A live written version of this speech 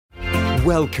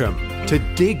Welcome to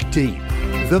Dig Deep,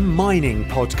 the mining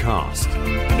podcast.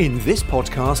 In this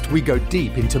podcast, we go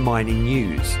deep into mining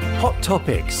news, hot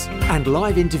topics, and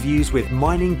live interviews with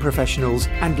mining professionals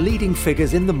and leading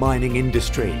figures in the mining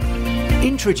industry.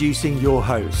 Introducing your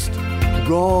host,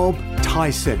 Rob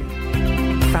Tyson,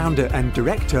 founder and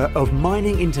director of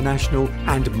Mining International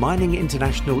and Mining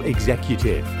International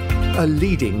Executive, a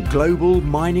leading global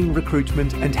mining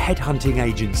recruitment and headhunting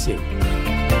agency.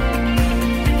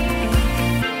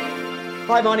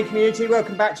 Hi mining community,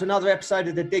 welcome back to another episode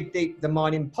of the Dig Deep, the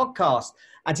mining podcast.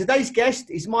 And today's guest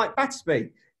is Mike Battersby,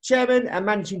 Chairman and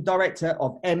Managing Director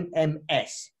of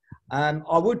MMS.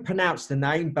 I would pronounce the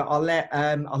name, but I'll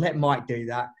let Mike do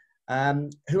that.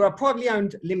 Who are a privately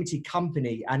owned limited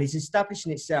company and is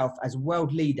establishing itself as a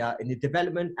world leader in the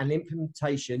development and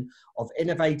implementation of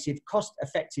innovative,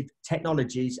 cost-effective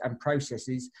technologies and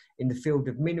processes in the field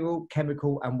of mineral,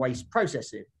 chemical and waste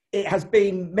processing. It has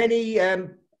been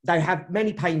they have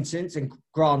many patents and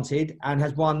granted and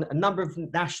has won a number of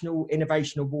national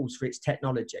innovation awards for its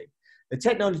technology. The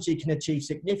technology can achieve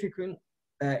significant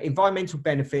environmental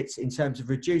benefits in terms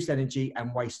of reduced energy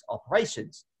and waste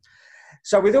operations.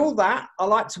 So with all that, I'd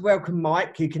like to welcome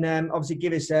Mike, who can obviously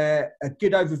give us a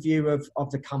good overview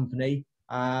of the company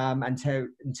and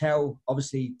tell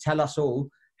us all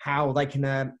how they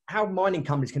can how mining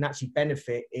companies can actually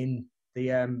benefit in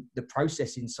the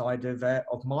processing side of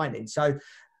mining. So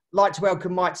like to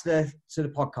welcome Mike to the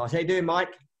podcast. How you doing,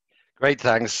 Mike? Great,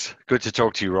 thanks. Good to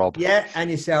talk to you, Rob. Yeah,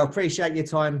 and yourself. Appreciate your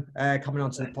time coming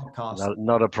on to the podcast.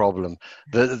 Not a problem.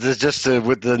 There's just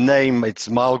with the name, it's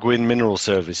Maelgwyn Mineral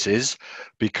Services,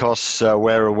 because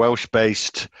we're a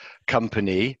Welsh-based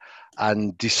company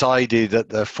and decided at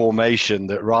the formation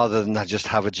that rather than just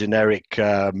have a generic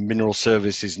mineral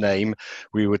services name,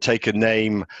 we would take a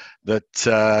name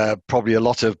that probably a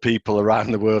lot of people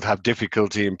around the world have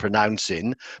difficulty in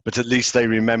pronouncing, but at least they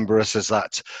remember us as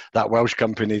that Welsh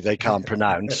company they can't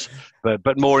pronounce.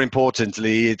 But more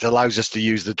importantly, it allows us to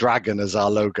use the dragon as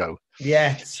our logo.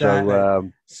 Yeah,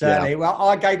 certainly. Certainly. Yeah. Well,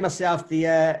 I gave myself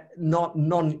the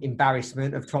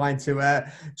non-embarrassment of trying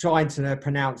to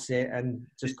pronounce it and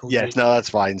just call it. Yes, no, that's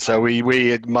fine. So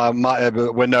we're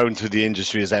known to the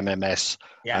industry as MMS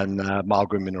and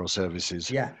Maelgwyn Mineral Services.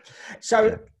 Yeah.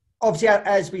 So obviously,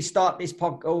 as we start these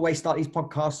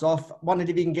podcasts off, wondered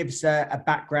if you can give us a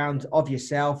background of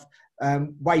yourself,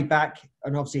 way back,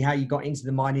 and obviously how you got into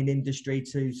the mining industry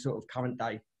to sort of current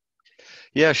day.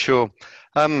 Yeah, sure.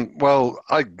 Well,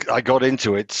 I got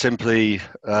into it simply,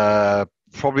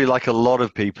 probably like a lot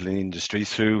of people in the industry,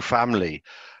 through family.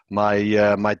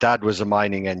 My dad was a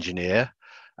mining engineer,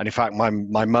 and in fact, my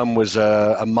mum was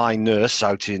a mine nurse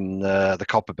out in the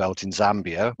Copperbelt in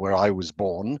Zambia, where I was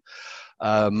born.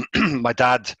 My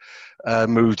dad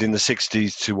moved in the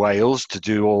 60s to Wales to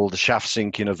do all the shaft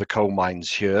sinking of the coal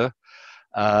mines here.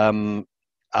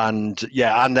 And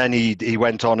then he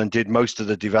went on and did most of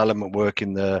the development work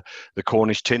in the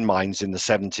Cornish tin mines in the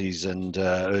 70s and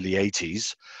early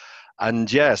 80s. And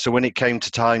so when it came to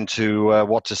time to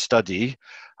what to study,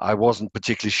 I wasn't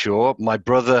particularly sure. My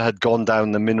brother had gone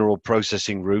down the mineral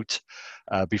processing route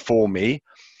before me,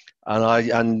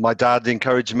 and my dad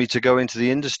encouraged me to go into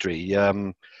the industry.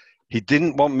 He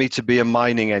didn't want me to be a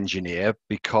mining engineer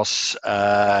because,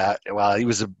 he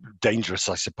was dangerous,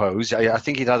 I suppose. I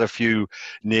think he'd had a few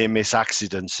near-miss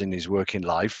accidents in his working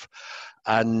life.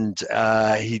 And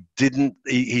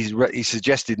he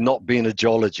suggested not being a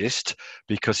geologist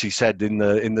because he said in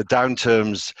the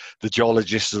downturns, the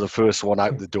geologists are the first one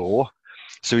out the door.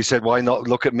 So he said, why not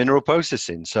look at mineral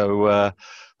processing? So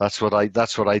that's what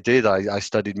I did. I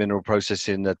studied mineral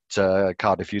processing at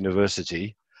Cardiff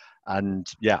University. And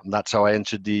that's how I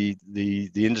entered the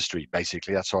industry.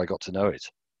 Basically, that's how I got to know it.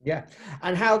 Yeah,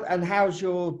 and how's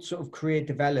your sort of career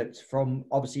developed from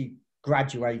obviously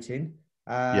graduating?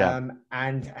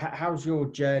 And how's your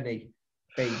journey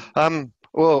been?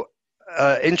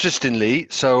 Interestingly,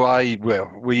 so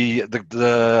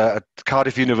the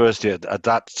Cardiff University at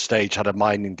that stage had a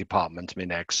mining department,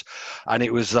 MinEx, and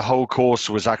it was the whole course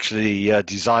was actually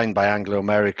designed by Anglo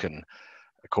American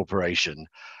Corporation.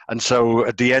 And so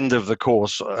at the end of the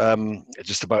course,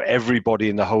 just about everybody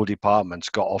in the whole department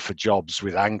got offered jobs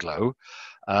with Anglo.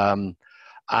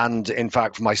 And in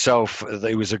fact, for myself,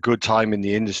 it was a good time in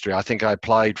the industry. I think I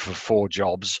applied for 4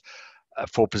 jobs,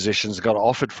 4 positions, got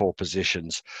offered 4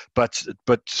 positions, but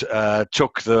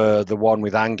took the one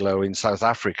with Anglo in South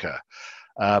Africa.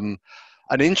 And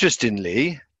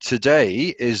interestingly,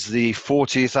 today is the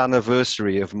 40th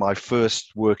anniversary of my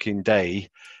first working day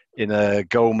in a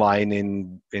gold mine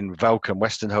in Velcom,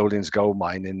 Western Holdings gold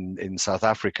mine in South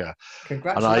Africa. And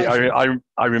Congratulations.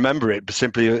 I remember it, but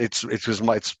simply it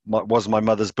was my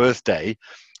mother's birthday,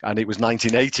 and it was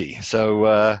 1980.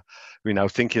 So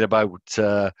thinking about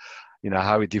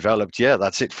how it developed. Yeah,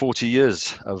 that's it. 40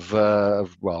 years of I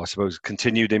suppose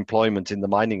continued employment in the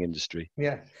mining industry.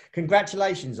 Yeah,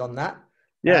 congratulations on that.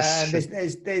 Yes.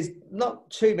 There's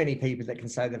not too many people that can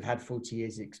say they've had 40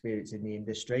 years experience in the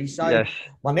industry. So Yes.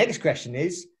 my next question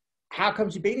is, how come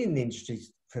you've been in the industry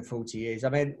for 40 years? I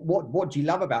mean, what do you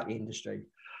love about the industry?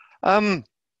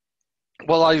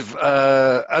 Well, I've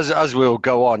as we'll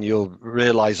go on, you'll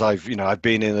realise I've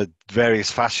been in the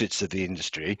various facets of the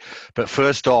industry. But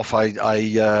first off,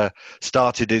 I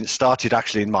started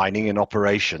actually in mining in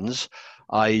operations.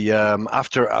 I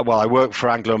worked for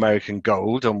Anglo American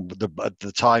Gold, at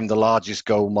the time the largest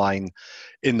gold mine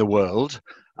in the world,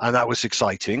 and that was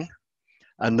exciting.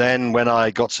 And then when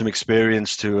I got some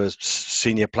experience to a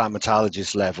senior plant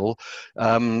metallurgist level,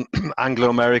 Anglo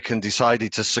American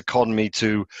decided to second me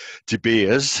to De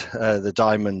Beers, the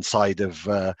diamond side of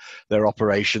their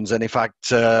operations, and in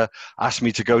fact asked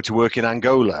me to go to work in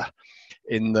Angola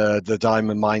in the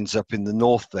diamond mines up in the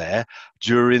north there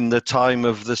during the time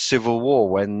of the Civil War,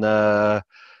 when there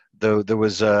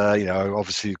was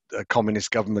obviously a communist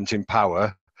government in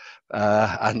power.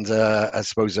 And I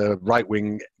suppose a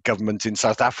right-wing government in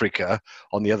South Africa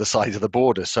on the other side of the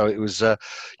border. So it was,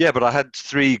 but I had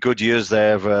 3 good years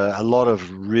there of a lot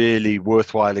of really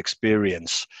worthwhile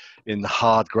experience in the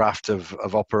hard graft of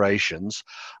operations,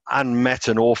 and met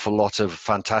an awful lot of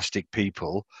fantastic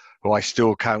people who I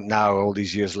still count now, all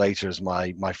these years later, as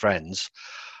my friends.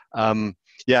 And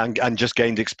just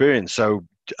gained experience. So,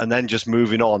 and then just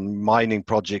moving on, mining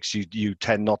projects, you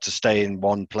tend not to stay in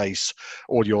one place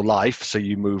all your life, so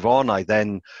you move on. I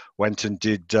then went and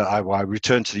did, I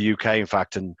returned to the UK, in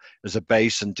fact, and as a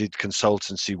base, and did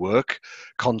consultancy work,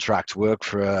 contract work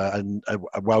for a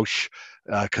Welsh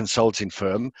consulting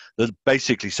firm that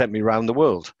basically sent me around the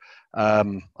world. I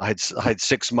had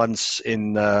 6 months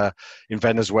in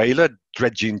Venezuela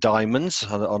dredging diamonds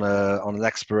on an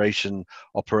exploration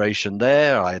operation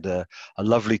there. I had a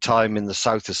lovely time in the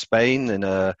south of Spain in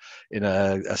a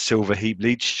silver heap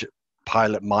leach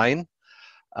pilot mine.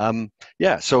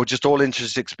 So just all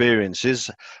interesting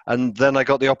experiences. And then I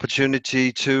got the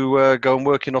opportunity to go and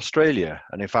work in Australia,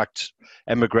 and in fact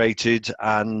emigrated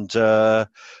and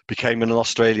became an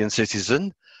Australian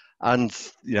citizen. And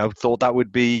thought that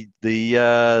would be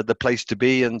the place to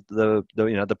be, and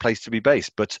the place to be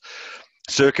based. But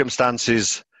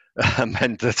circumstances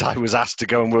meant that I was asked to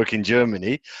go and work in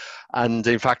Germany, and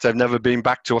in fact I've never been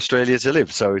back to Australia to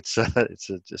live. So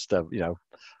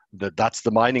that's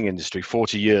the mining industry.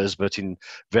 40 years, but in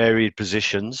varied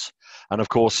positions. And of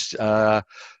course,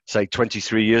 say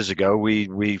 23 years ago,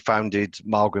 we founded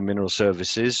Malgrim Mineral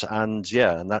Services, and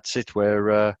that's it.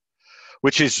 Where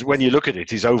which is, when you look at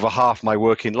it, is over half my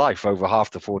working life, over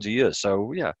half the 40 years.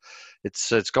 So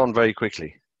it's gone very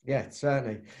quickly. Yeah,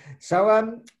 certainly. So I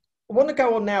want to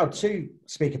go on now to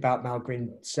speak about Malgrim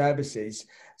Services.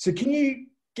 So can you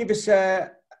give us, I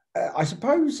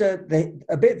suppose, a bit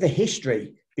of the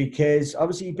history, because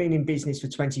obviously you've been in business for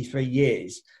 23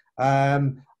 years. I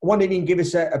wonder if you can give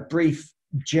us a brief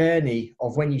journey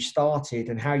of when you started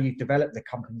and how you developed the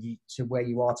company to where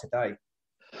you are today.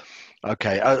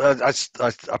 Okay,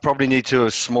 I probably need to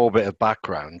a small bit of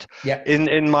background. Yeah.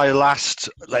 In my last,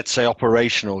 let's say,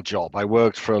 operational job, I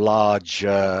worked for a large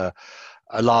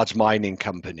mining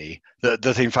company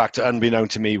that in fact, unbeknown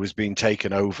to me, was being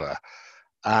taken over,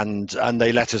 and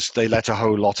they let a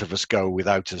whole lot of us go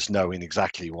without us knowing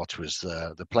exactly what was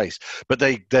the place. But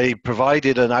they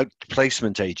provided an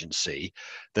outplacement agency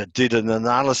that did an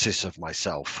analysis of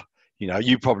myself.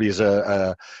 You probably, as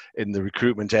in the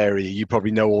recruitment area, you probably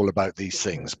know all about these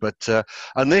things. But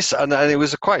and it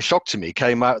was quite a shock to me.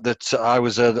 Came out that I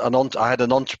had an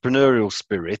entrepreneurial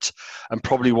spirit, and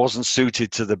probably wasn't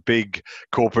suited to the big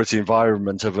corporate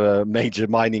environment of a major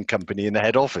mining company in the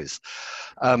head office.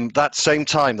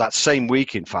 That same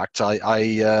week, in fact,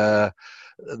 there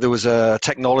was a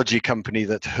technology company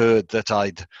that heard that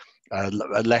I'd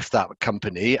left that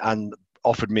company and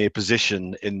offered me a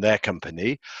position in their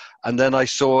company. And then I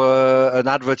saw an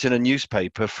advert in a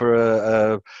newspaper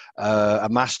for a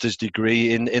master's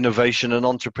degree in innovation and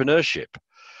entrepreneurship.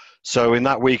 So in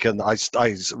that weekend, I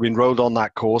enrolled on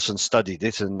that course and studied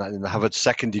it, and have a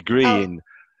second degree in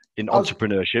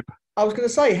entrepreneurship. I was going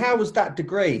to say, how was that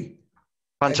degree?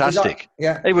 Fantastic.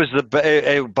 It was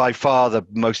by far the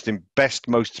most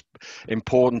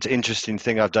important, interesting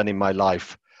thing I've done in my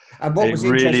life. And what was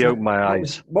really opened my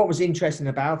eyes. What was interesting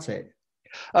about it?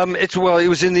 It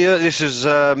was in this is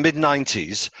mid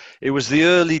 '90s. It was the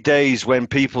early days when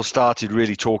people started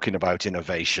really talking about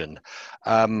innovation,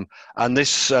 and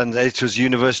it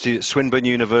was Swinburne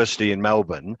University in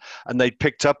Melbourne, and they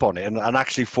picked up on it and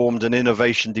actually formed an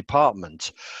innovation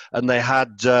department, and they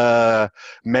had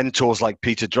mentors like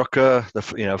Peter Drucker,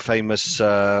 the famous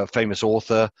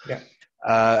author. Yeah.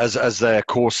 As their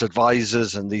course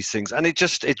advisors and these things, and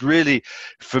it really,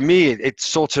 for me, it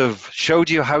sort of showed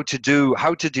you how to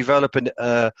develop and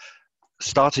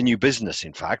start a new business,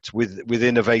 in fact, with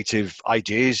innovative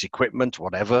ideas, equipment,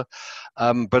 whatever,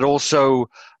 but also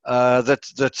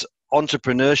that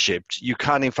entrepreneurship, you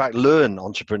can in fact learn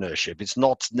entrepreneurship. It's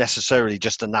not necessarily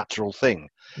just a natural thing.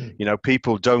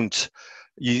 People don't.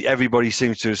 Everybody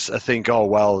seems to think, oh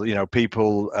well,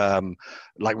 people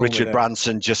like Richard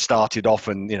Branson just started off,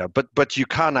 and but you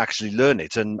can actually learn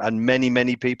it, and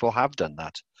many people have done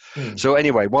that. So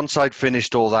anyway, once I'd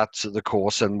finished all that, the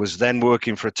course, and was then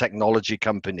working for a technology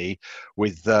company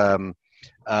with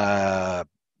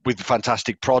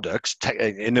fantastic products,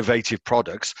 innovative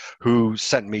products, who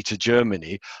sent me to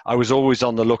Germany. I was always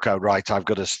on the lookout. Right, I've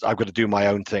got to do my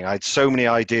own thing. I had so many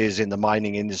ideas in the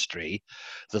mining industry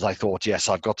that I thought, yes,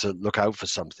 I've got to look out for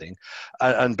something.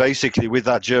 And basically, with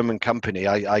that German company,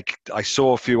 I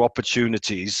saw a few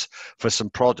opportunities for some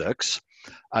products,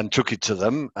 and took it to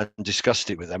them and discussed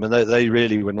it with them, and they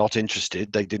really were not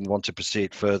interested. They didn't want to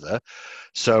proceed further.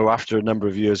 So after a number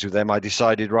of years with them, I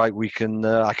decided, right,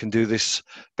 I can do this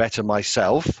better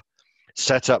myself.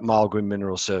 Set up Mahlgren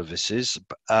Mineral Services.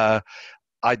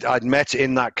 I'd met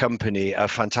in that company a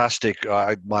fantastic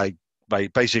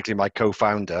basically my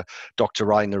co-founder, Dr.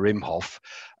 Rainer Imhoff,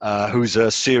 who's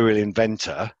a serial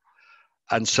inventor,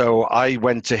 and so I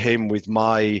went to him with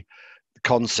my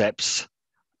concepts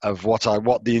of what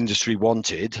the industry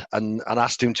wanted, and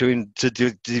asked him to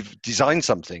design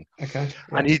something. Okay.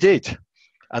 Yeah. And he did.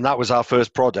 And that was our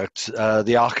first product,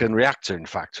 the Aachen reactor, in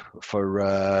fact,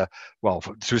 to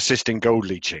assist in gold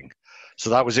leaching. So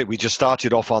that was it. We just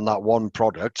started off on that one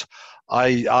product.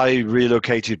 I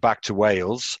relocated back to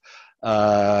Wales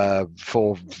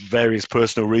for various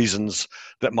personal reasons.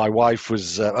 That my wife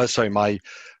was,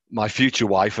 my future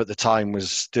wife at the time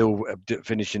was still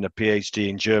finishing a PhD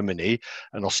in Germany,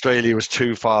 and Australia was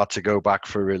too far to go back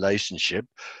for a relationship.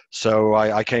 So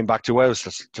I came back to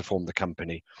Wales to form the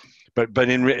company. But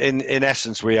in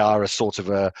essence, we are a sort of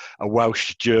a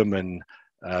Welsh-German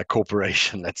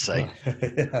corporation, let's say.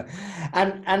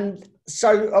 And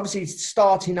so obviously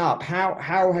starting up,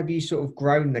 how have you sort of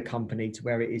grown the company to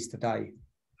where it is today?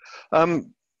 To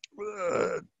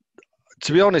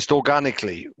be honest,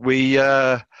 organically.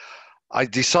 I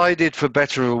decided, for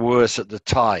better or worse at the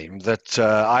time, that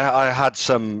I had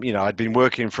some, I'd been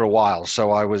working for a while,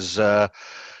 so I was, I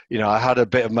had a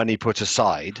bit of money put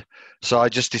aside. So I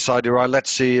just decided, right, let's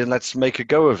see, and let's make a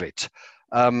go of it.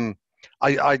 I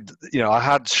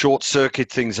had short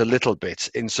circuit things a little bit,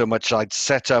 in so much I'd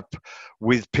set up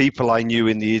with people I knew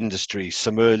in the industry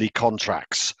some early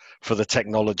contracts for the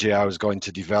technology I was going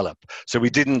to develop. So we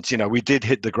did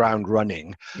hit the ground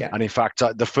running. Yeah. And in fact,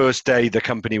 the first day the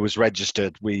company was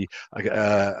registered,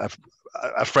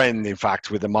 a friend, in fact,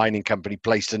 with a mining company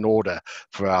placed an order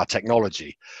for our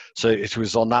technology. So it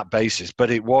was on that basis,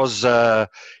 but it was,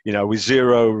 we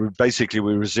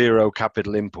were zero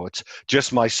capital input,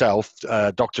 just myself.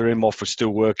 Dr. Imhoff was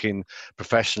still working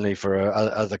professionally for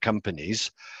other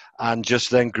companies, and just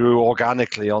then grew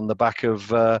organically on the back of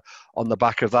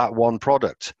that one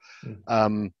product.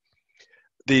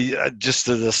 Just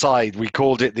to the side, we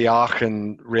called it the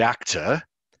Aachen reactor.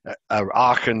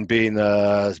 Aachen being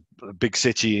a big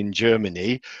city in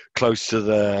Germany, close to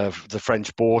the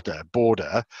French border,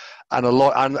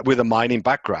 and with a mining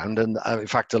background. And in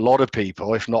fact, a lot of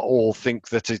people, if not all, think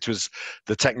that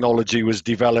the technology was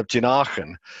developed in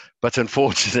Aachen. But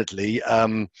unfortunately,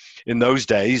 in those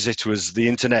days, the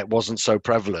internet wasn't so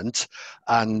prevalent,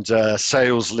 and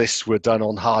sales lists were done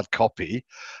on hard copy,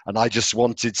 and I just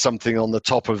wanted something on the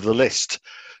top of the list.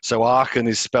 So Aachen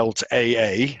is spelt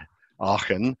AA.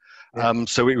 Aachen. Yeah.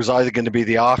 So it was either going to be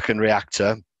the Aachen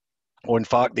reactor, or in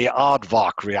fact the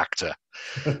Aardvark reactor.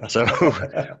 So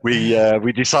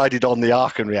we decided on the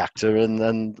Aachen reactor,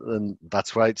 and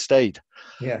that's where it stayed.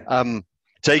 Yeah.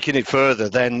 Taking it further,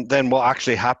 then what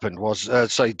actually happened was,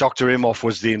 Dr. Imhoff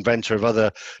was the inventor of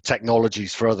other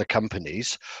technologies for other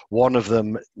companies. One of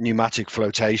them, pneumatic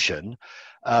flotation.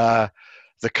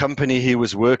 The company he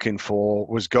was working for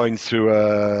was going through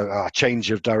a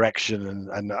change of direction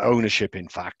and ownership, in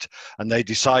fact, and they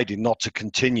decided not to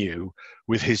continue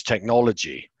with his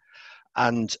technology.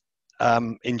 And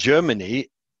in Germany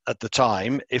at the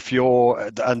time,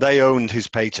 and they owned his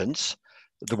patents,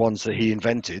 the ones that he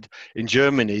invented. In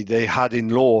Germany, they had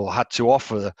to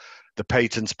offer the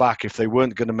patents back if they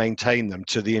weren't going to maintain them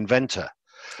to the inventor.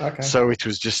 Okay. So it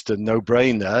was just a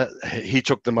no-brainer. He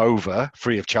took them over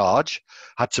free of charge,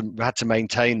 had to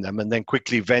maintain them, and then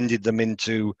quickly vended them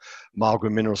into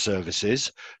Marlgren Mineral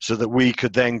Services, so that we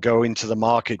could then go into the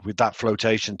market with that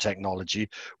flotation technology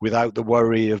without the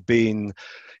worry of being,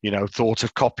 thought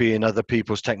of copying other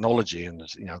people's technology, and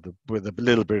with a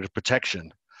little bit of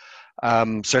protection.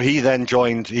 So he then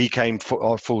joined. He came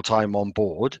full time on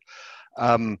board.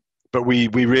 But we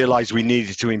realized we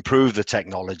needed to improve the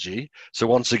technology. So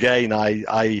once again,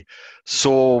 I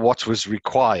saw what was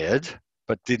required,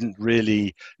 but didn't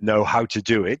really know how to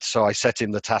do it. So I set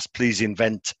him the task, please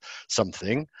invent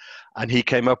something. And he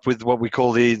came up with what we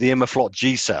call the Imaflot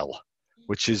G-Cell,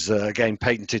 which is, again,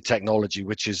 patented technology,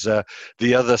 which is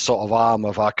the other sort of arm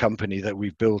of our company that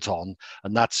we've built on.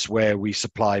 And that's where we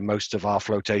supply most of our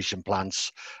flotation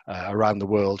plants around the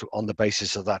world on the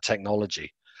basis of that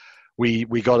technology. We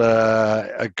got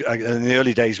in the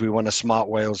early days, we won a Smart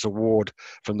Wales award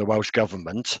from the Welsh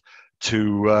Government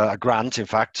to a grant, in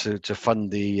fact, to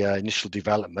fund the initial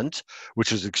development,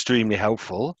 which was extremely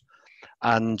helpful.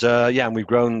 And and we've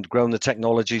grown the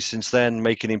technology since then,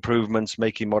 making improvements,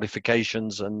 making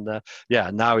modifications, and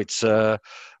now it's the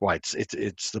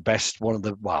best.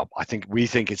 We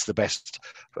think it's the best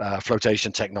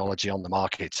flotation technology on the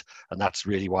market, and that's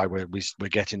really why we're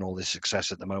getting all this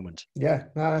success at the moment. Yeah,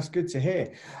 no, that's good to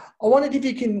hear. I wondered if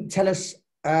you can tell us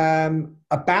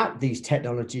about these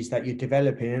technologies that you're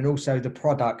developing, and also the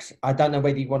products. I don't know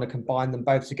whether you want to combine them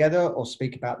both together or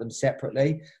speak about them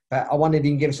separately, but I wondered if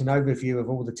you can give us an overview of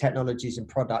all the technologies and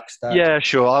products that. Yeah,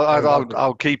 sure.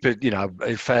 I'll keep it,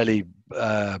 fairly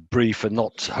brief and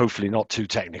hopefully not too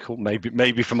technical.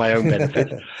 Maybe for my own benefit.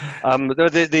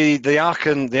 The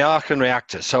Aachen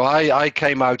reactor. So I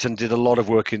came out and did a lot of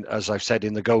work as I've said,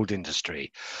 in the gold industry,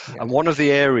 and one of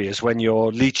the areas when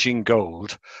you're leaching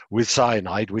gold with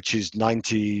cyanide, which is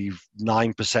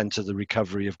 99% of the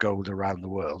recovery of gold around the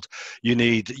world,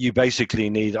 you basically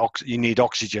need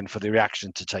oxygen for the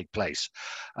reaction to take place,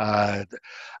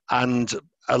 and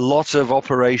a lot of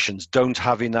operations don't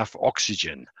have enough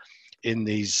oxygen in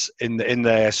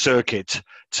their circuit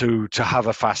to have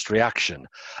a fast reaction.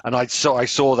 And I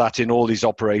saw that in all these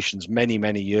operations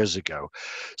many years ago.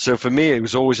 So for me, it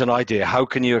was always an idea: how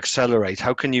can you accelerate?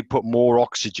 How can you put more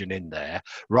oxygen in there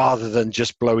rather than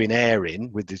just blowing air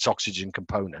in with its oxygen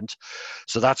component?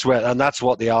 So that's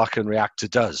what the Aachen reactor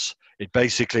does. It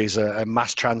basically is a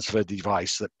mass transfer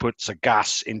device that puts a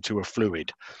gas into a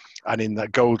fluid. And in the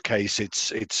gold case,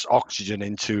 it's oxygen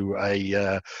into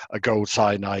a gold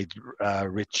cyanide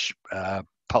rich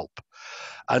pulp,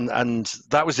 and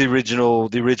that was the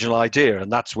original idea,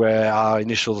 and that's where our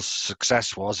initial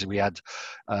success was. We had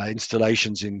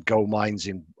installations in gold mines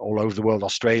in all over the world: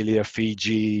 Australia,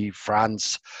 Fiji,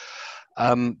 France.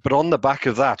 But on the back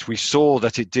of that, we saw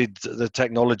that the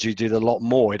technology did a lot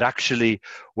more. It actually,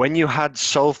 when you had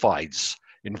sulfides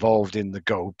involved in the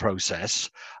gold process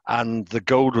and the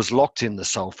gold was locked in the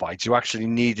sulfides, you actually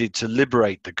needed to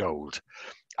liberate the gold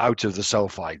out of the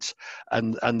sulfides,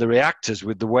 and the reactors,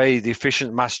 with the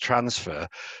efficient mass transfer,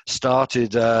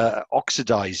 started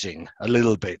oxidizing a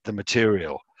little bit the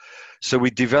material. So we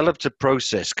developed a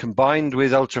process combined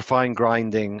with ultrafine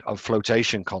grinding of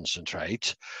flotation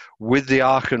concentrate with the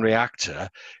Aachen reactor.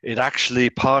 It actually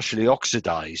partially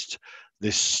oxidized the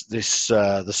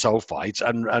sulfides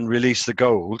and release the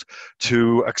gold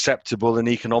to acceptable and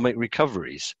economic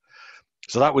recoveries.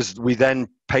 So we then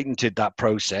patented that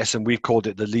process, and we've called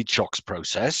it the Leachox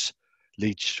process.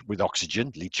 Leach with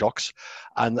oxygen, Leachox,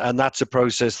 and that's a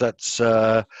process that's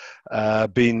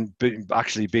been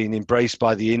embraced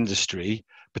by the industry,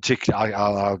 particularly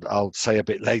I'll say a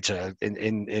bit later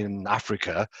in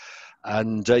Africa,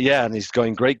 and it's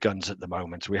going great guns at the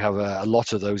moment. We have a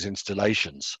lot of those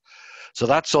installations. So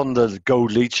that's on the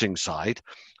gold leaching side.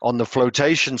 On the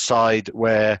flotation side,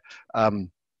 where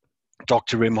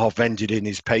Dr. Imhoff vended in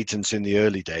his patents in the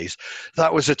early days,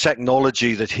 that was a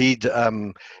technology that he'd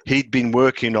been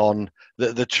working on.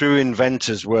 The true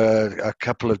inventors were a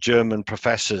couple of German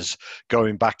professors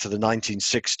going back to the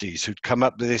 1960s who'd come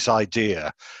up with this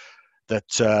idea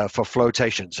that for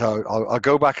flotation. So I'll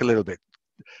go back a little bit.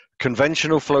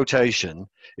 Conventional flotation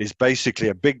is basically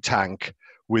a big tank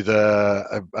with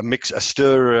a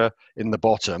stirrer in the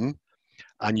bottom,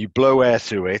 and you blow air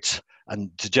through it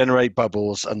and to generate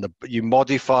bubbles, and you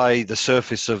modify the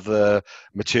surface of the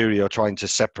material you're trying to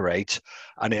separate,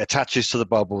 and it attaches to the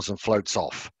bubbles and floats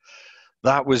off.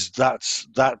 That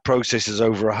process is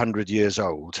over 100 years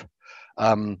old.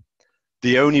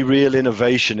 the only real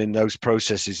innovation in those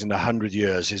processes in 100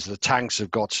 years is the tanks have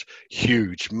got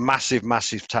huge,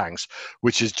 massive tanks,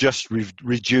 which has just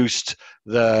reduced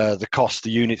the cost, the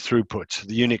unit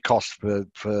cost for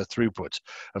throughput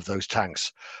of those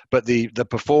tanks. But the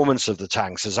performance of the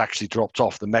tanks has actually dropped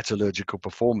off, the metallurgical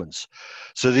performance.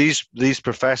 So these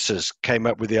professors came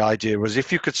up with the idea was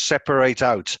if you could separate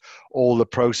out all the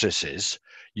processes,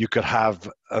 you could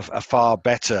have a far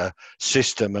better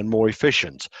system and more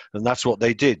efficient. And that's what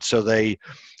they did. So they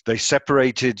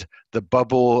separated the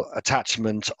bubble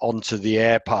attachment onto the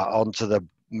air part, onto the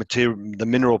material, the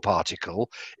mineral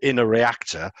particle in a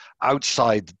reactor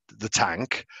outside the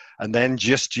tank, and then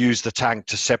just use the tank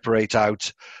to separate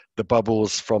out the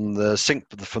bubbles from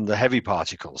the heavy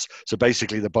particles. So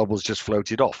basically the bubbles just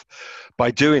floated off.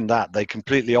 By doing that, they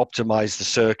completely optimized the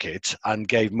circuit and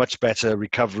gave much better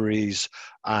recoveries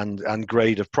and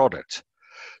grade of product.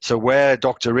 So where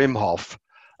Dr. Imhoff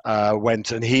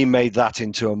went, and he made that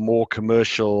into a more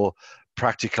commercial,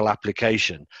 practical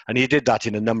application. And he did that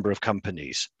in a number of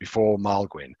companies before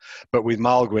Mahlgren. But with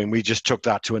Mahlgren, we just took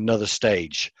that to another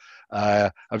stage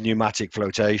of pneumatic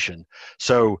flotation.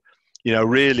 So, you know,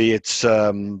 really, it's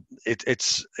a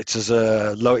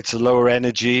lower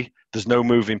energy. There's no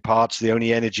moving parts. The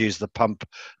only energy is the pump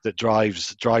that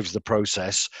drives the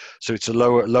process. So it's a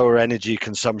lower energy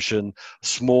consumption,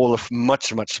 much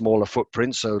smaller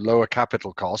footprint. So lower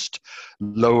capital cost,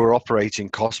 lower operating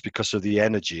cost because of the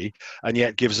energy, and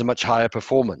yet gives a much higher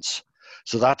performance.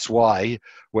 So that's why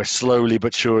we're slowly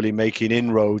but surely making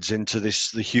inroads into the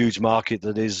huge market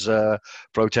that is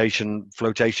flotation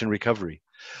recovery.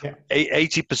 Yeah.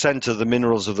 80% of the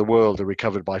minerals of the world are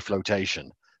recovered by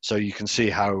flotation. So you can see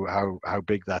how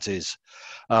big that is.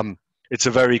 It's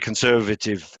a very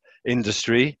conservative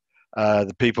industry.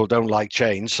 The people don't like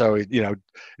change, so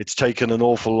it's taken an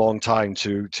awful long time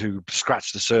to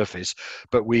scratch the surface.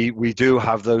 But we do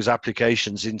have those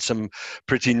applications in some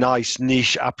pretty nice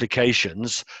niche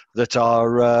applications that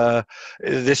are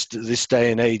this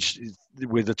day and age,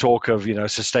 with the talk of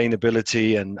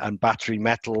sustainability and battery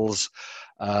metals.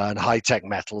 And high-tech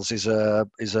metals is a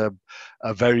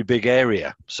very big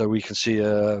area, so we can see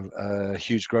a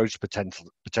huge growth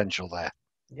potential there.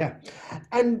 Yeah,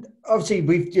 and obviously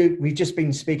we've just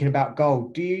been speaking about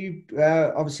gold. Do you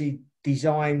obviously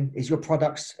design? Is your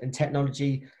products and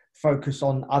technology focus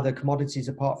on other commodities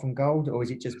apart from gold, or is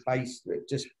it just based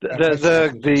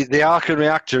the Aachen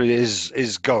reactor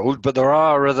is gold, but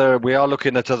we are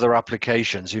looking at other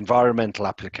applications, environmental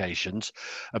applications.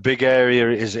 A big area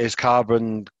is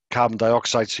carbon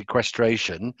dioxide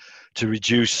sequestration to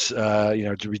reduce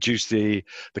the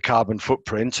carbon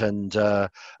footprint and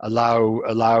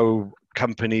allow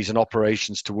companies and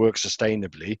operations to work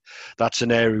sustainably. That's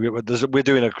an area we're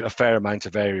doing a fair amount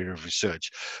of area of research,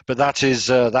 but that's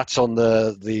on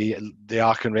the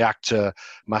Aachen reactor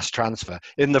mass transfer.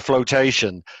 In the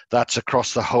flotation, that's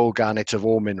across the whole gamut of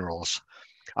all minerals.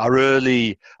 Our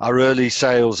early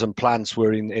sales and plants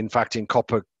were in fact in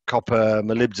copper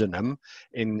molybdenum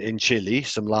in Chile,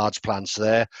 some large plants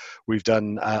there. We've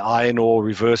done iron ore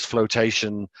reverse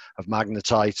flotation of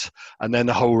magnetite, and then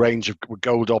a whole range of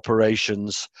gold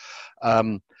operations.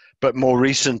 But more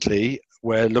recently,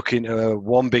 we're looking at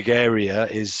one big area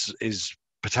is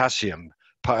potash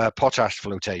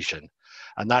flotation,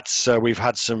 and that's we've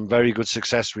had some very good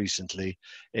success recently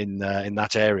in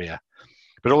that area.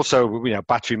 But also,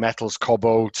 battery metals,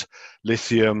 cobalt,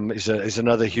 lithium is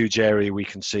another huge area we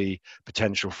can see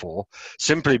potential for,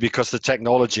 simply because the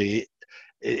technology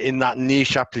in that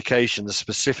niche application, the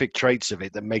specific traits of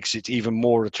it that makes it even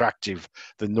more attractive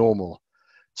than normal.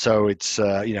 So it's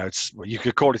you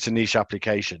could call it a niche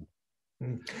application.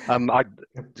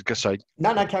 Sorry.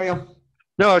 No, carry on.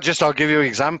 No, I'll give you an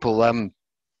example.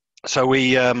 So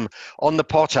we on the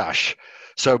potash.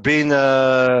 So being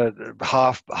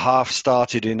half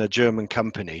started in a German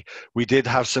company, we did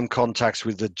have some contacts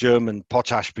with the German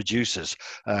potash producers,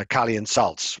 Kalian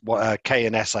Salz,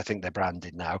 K&S, I think they're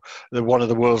branded now. They're one of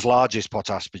the world's largest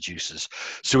potash producers.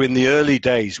 So in the early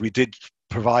days, we did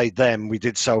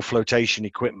sell flotation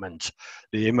equipment,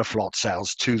 the Immerflot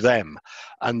cells, to them,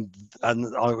 and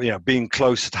being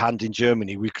close at hand in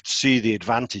Germany, we could see the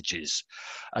advantages,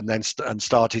 and then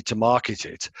started to market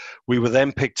it. We were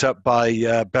then picked up by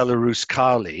Belarus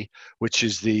Kali, which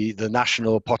is the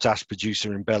national potash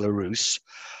producer in Belarus,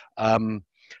 and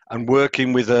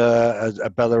working with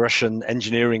a Belarusian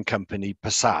engineering company,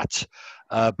 Passat,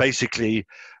 basically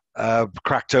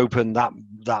cracked open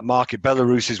that market.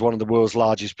 Belarus is one of the world's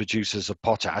largest producers of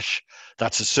potash.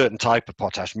 That's a certain type of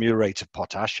potash, muriate of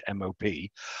potash, MOP.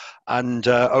 And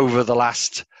over the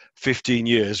last 15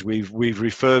 years, we've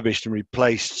refurbished and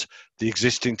replaced the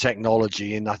existing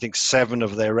technology in, I think, 7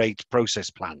 of their 8 process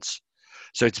plants.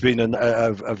 So it's been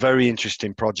a very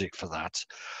interesting project for that.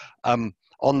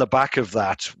 On the back of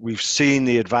that, we've seen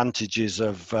the advantages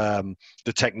of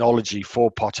the technology for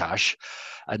potash,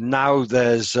 and now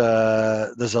there's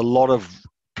a lot of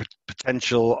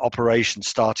potential operations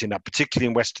starting up, particularly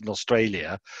in Western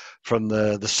Australia, from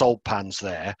the salt pans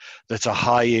there that are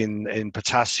high in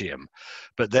potassium.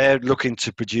 But they're looking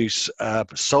to produce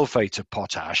sulfate of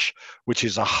potash, which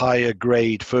is a higher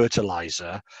grade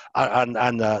fertilizer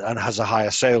and has a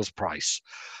higher sales price.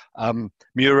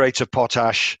 Muriate of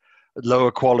potash,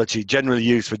 lower quality, generally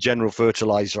used for general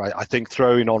fertilizer. I think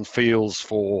throwing on fields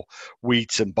for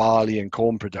wheat and barley and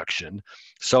corn production.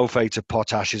 Sulfate of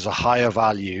potash is a higher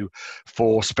value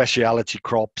for specialty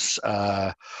crops,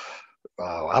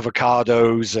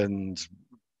 avocados and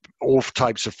all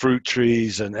types of fruit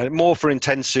trees, and more for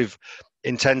intensive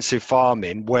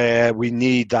farming where we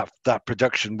need that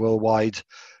production worldwide,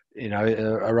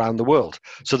 around the world.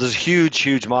 So there's a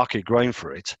huge market growing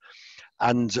for it.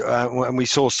 And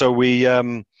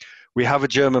we have a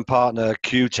German partner,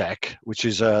 Q-Tech, which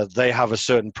is they have a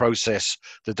certain process,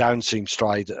 the downstream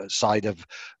side of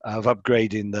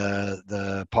upgrading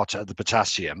the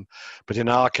potassium, but in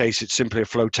our case it's simply a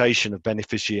flotation of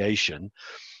beneficiation,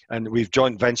 and we've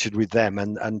joint ventured with them,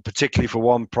 and particularly for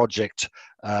one project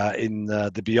in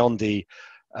the Biondi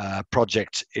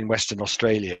project in Western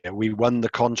Australia, we won the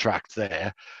contract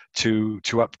there to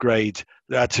upgrade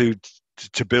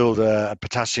to build a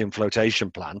potassium flotation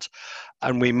plant,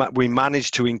 and we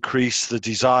managed to increase the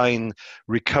design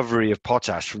recovery of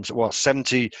potash from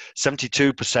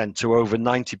 72% to over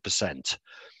 90%,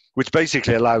 which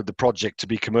basically allowed the project to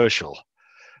be commercial.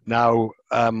 Now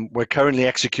we're currently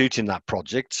executing that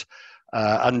project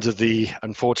under the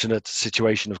unfortunate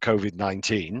situation of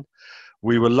COVID-19.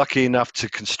 We were lucky enough to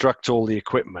construct all the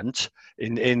equipment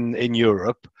in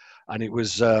Europe. And it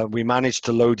was we managed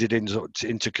to load it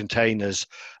into containers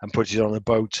and put it on a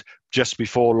boat just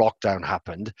before lockdown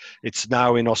happened. It's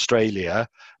now in Australia,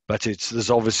 but there's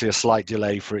obviously a slight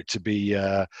delay for it to be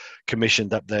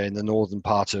commissioned up there in the northern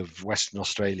part of Western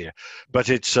Australia. But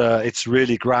it's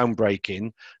really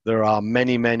groundbreaking. There are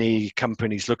many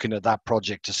companies looking at that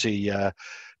project to see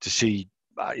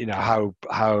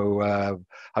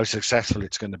how successful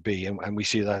it's going to be, and we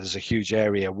see that as a huge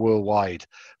area worldwide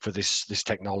for this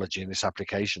technology and this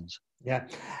applications. Yeah,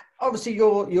 obviously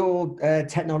your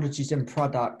technologies and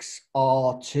products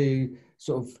are to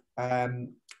sort of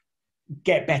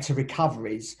get better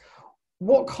recoveries.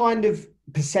 What kind of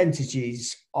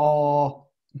percentages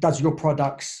does your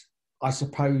products, I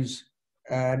suppose,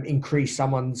 increase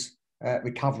someone's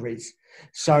recoveries?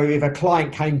 So if a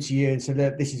client came to you and said,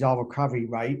 "Look, this is our recovery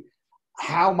rate,"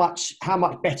 how much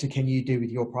better can you do with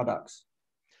your products?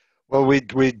 Well,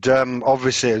 we'd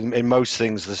obviously in most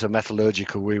things there's a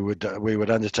metallurgical. We would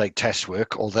undertake test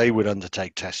work, or they would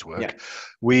undertake test work. Yeah.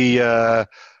 We I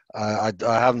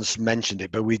haven't mentioned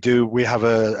it, but we have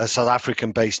a South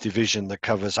African-based division that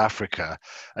covers Africa,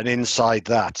 and inside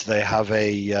that they have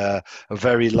a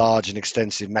very large and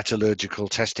extensive metallurgical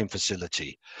testing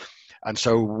facility. And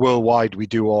so worldwide, we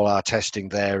do all our testing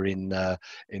there in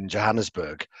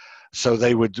Johannesburg. So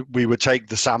we would take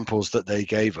the samples that they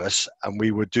gave us, and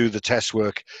we would do the test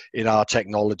work in our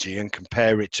technology and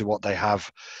compare it to what they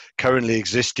have currently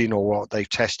existing or what they've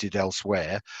tested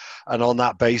elsewhere. And on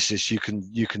that basis, you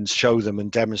can show them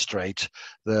and demonstrate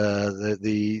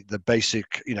the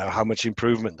basic, how much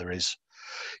improvement there is.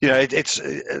 It's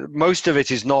most of it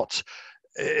is not.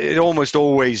 It almost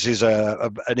always is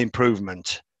an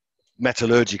improvement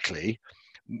metallurgically,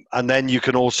 and then you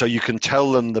can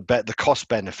tell them the cost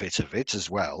benefit of it as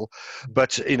well.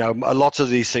 But a lot of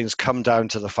these things come down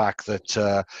to the fact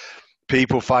that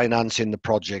people financing the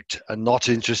project are not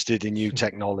interested in new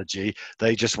technology.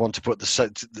 They just want to put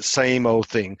the same old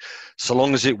thing, so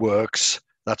long as it works.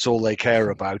 That's all they care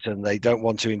about, and they don't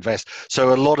want to invest.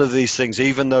 So a lot of these things,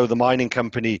 even though the mining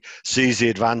company sees the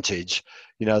advantage,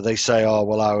 they say, "Oh,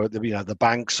 well, the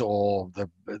banks or the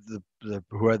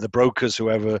brokers,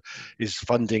 whoever is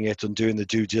funding it and doing the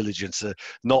due diligence, are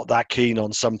not that keen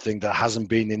on something that hasn't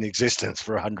been in existence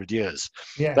for 100 years."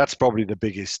 Yeah. That's probably the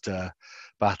biggest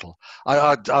battle.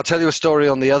 I'll tell you a story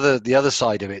on the other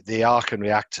side of it, the Aachen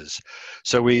reactors.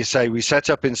 So we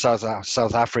set up in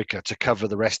South Africa to cover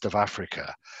the rest of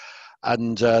Africa,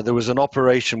 and there was an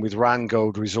operation with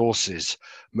Randgold Resources,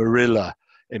 Marilla,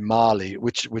 in Mali,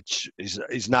 which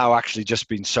is now actually just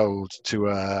been sold to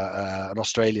an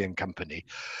Australian company.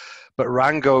 But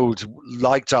Randgold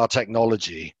liked our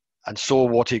technology and saw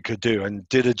what it could do and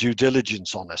did a due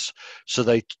diligence on us. So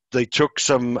they took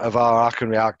some of our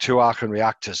two Archon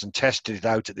reactors and tested it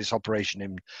out at this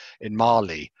operation in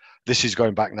Mali. This is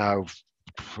going back now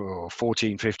for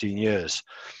 14, 15 years.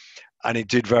 And it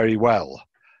did very well.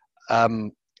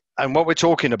 And what we're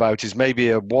talking about is maybe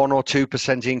a 1 or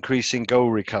 2% increase in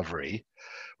gold recovery,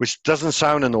 which doesn't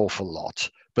sound an awful lot,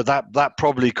 but that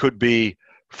probably could be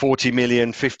 40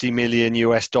 million, 50 million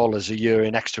US dollars a year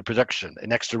in extra production,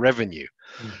 in extra revenue.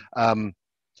 And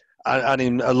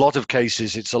in a lot of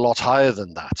cases, it's a lot higher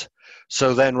than that.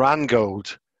 So then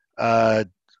Randgold,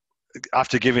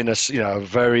 after giving us,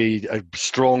 a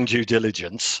strong due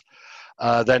diligence,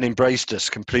 then embraced us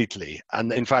completely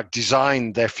and in fact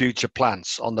designed their future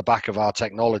plants on the back of our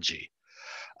technology.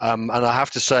 And I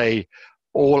have to say,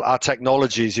 all our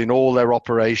technologies in all their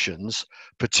operations,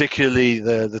 particularly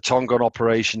the Tongon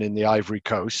operation in the Ivory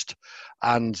Coast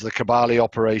and the Kibali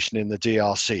operation in the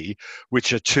DRC,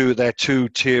 which are two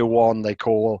tier one, they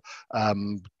call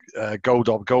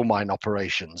gold mine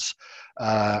operations.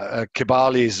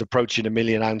 Kibali is approaching 1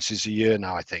 million ounces a year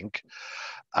now, I think.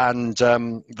 And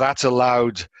that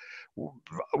allowed,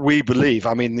 we believe,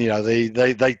 I mean,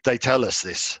 they tell us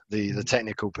this, the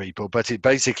technical people, but it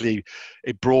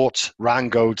brought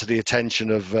Randgold to the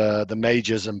attention of the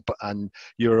majors, and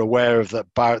you're aware of the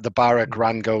Barrick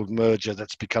Randgold merger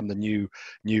that's become the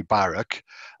new Barrick.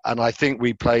 And I think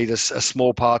we played a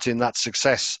small part in that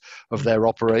success of their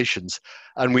operations.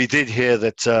 And we did hear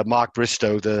that Mark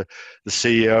Bristow, the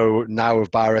CEO now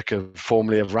of Barrick,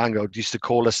 formerly of Randgold, used to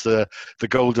call us the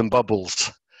golden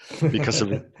bubbles because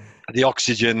of the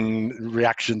oxygen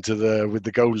reaction with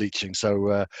the gold leaching.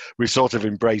 So we sort of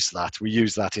embraced that. We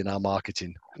use that in our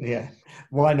marketing. Yeah,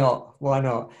 why not?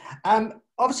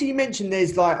 Obviously, you mentioned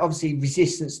there's obviously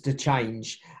resistance to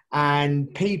change,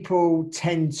 and people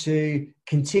tend to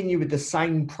continue with the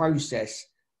same process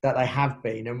that they have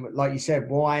been. And like you said,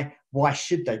 why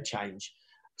should they change?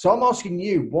 So I'm asking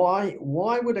you, why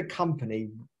would a company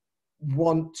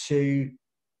want to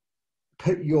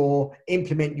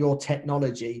implement your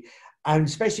technology, and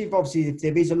especially if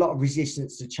there is a lot of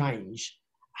resistance to change,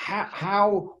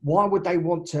 why would they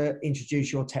want to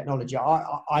introduce your technology?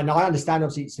 I understand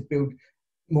obviously it's to build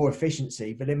more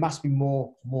efficiency, but there must be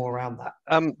more around that.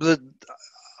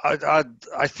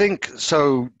 I think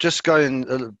so. Just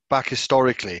going back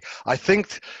historically, I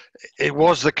think it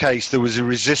was the case there was a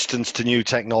resistance to new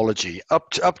technology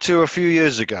up to a few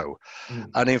years ago.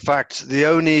 And in fact, the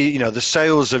only, the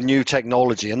sales of new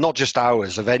technology, and not just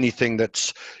ours, of anything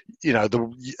that's,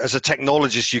 as a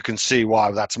technologist, you can see,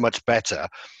 wow, that's much better.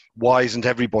 Why isn't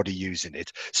everybody using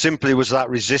it? Simply was that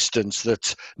resistance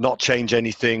that not change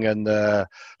anything, and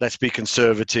let's be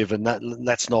conservative, and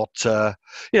let's not,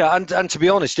 and to be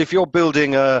honest, if you're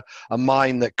building a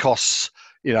mine that costs,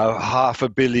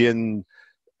 $500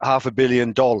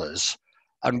 million,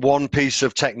 and one piece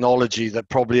of technology that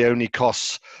probably only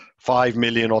costs 5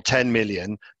 million or 10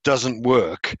 million doesn't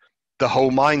work, the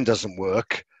whole mine doesn't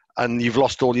work, and you've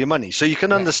lost all your money. So you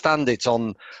can understand it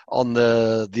on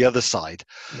the other side.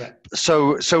 Yeah.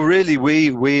 So really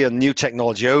we and new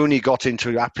technology only got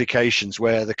into applications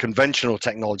where the conventional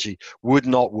technology would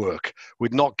not work,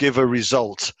 would not give a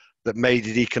result that made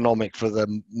it economic for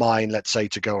the mine, let's say,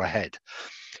 to go ahead.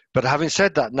 But having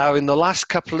said that, now in the last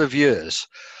couple of years,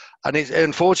 and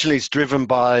unfortunately it's driven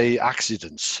by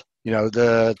accidents,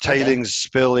 the tailings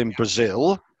spill in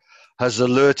Brazil has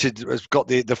got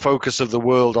the focus of the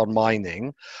world on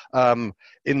mining.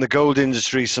 In the gold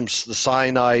industry, the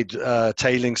cyanide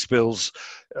tailing spills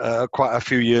quite a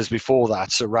few years before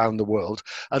that around the world.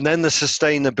 And then the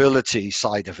sustainability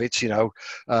side of it,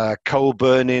 coal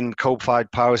burning,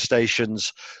 coal-fired power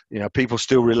stations, people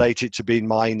still relate it to being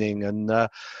mining.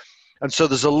 And so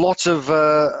there's a lot of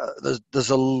there's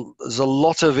a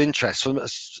lot of interest from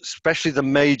especially the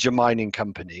major mining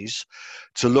companies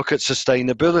to look at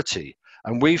sustainability.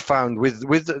 And we found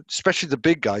with especially the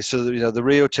big guys, so the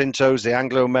Rio Tintos, the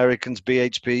Anglo Americans,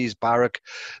 BHPs, Barrick,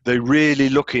 they're really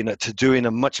looking at doing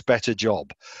a much better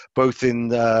job, both in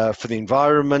for the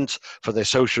environment, for their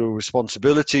social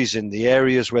responsibilities in the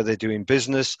areas where they're doing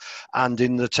business, and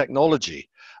in the technology.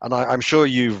 And I'm sure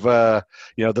you've, the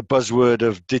buzzword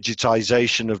of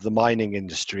digitization of the mining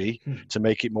industry to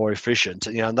make it more efficient.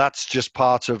 And that's just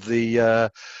part of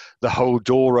the the whole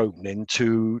door opening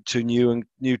to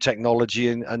new technology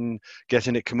and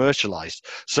getting it commercialized.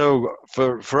 So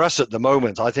for us at the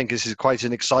moment, I think this is quite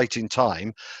an exciting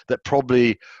time that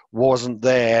probably wasn't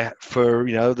there for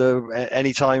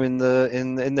any time in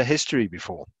the history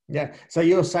before. Yeah. So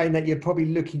you're saying that you're probably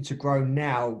looking to grow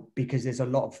now because there's a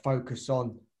lot of focus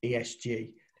on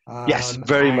ESG. Yes,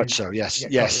 very much so. Yes,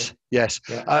 yes, yes.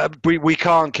 Yeah. We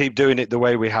can't keep doing it the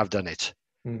way we have done it.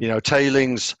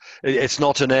 Tailings, it's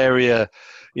not an area,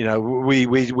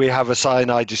 we have a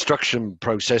cyanide destruction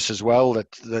process as well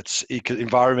that's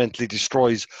environmentally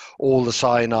destroys all the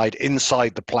cyanide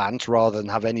inside the plant rather than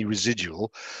have any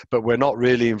residual, but we're not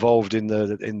really involved in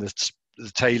the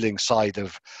tailing side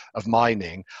of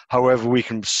mining. However, we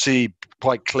can see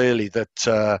quite clearly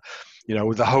that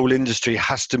the whole industry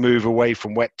has to move away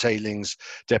from wet tailings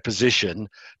deposition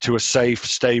to a safe,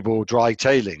 stable, dry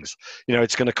tailings.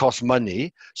 It's going to cost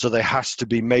money, so there has to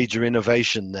be major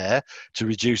innovation there to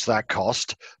reduce that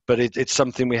cost. But it's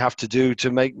something we have to do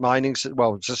to make mining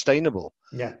sustainable.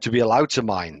 Yeah. To be allowed to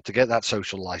mine, to get that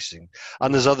social licensing.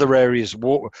 And there's other areas,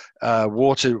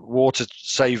 water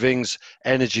savings,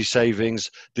 energy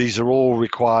savings. These are all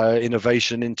require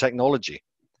innovation in technology.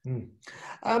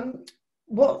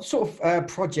 What sort of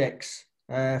projects,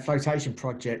 flotation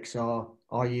projects, are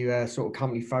you sort of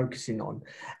currently focusing on?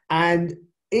 And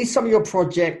is some of your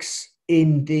projects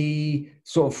in the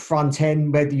sort of front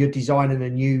end, whether you're designing a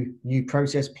new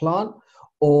process plant,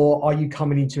 or are you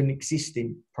coming into an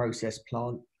existing process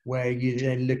plant where you're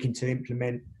then looking to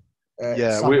implement?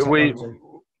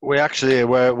 We actually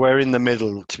we're in the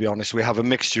middle. To be honest, we have a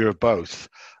mixture of both.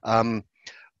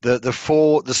 The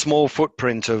small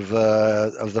footprint of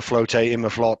the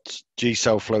Imaflot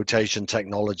G-cell flotation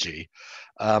technology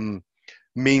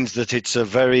means that it's a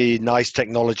very nice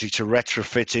technology to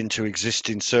retrofit into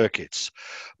existing circuits.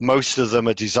 Most of them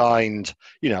are designed,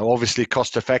 obviously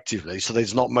cost effectively, so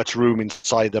there's not much room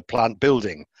inside the plant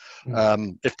building.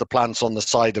 If the plant's on the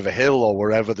side of a hill or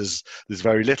wherever, there's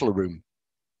very little room.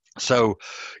 So,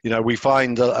 we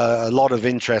find a lot of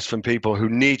interest from people who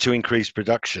need to increase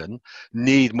production,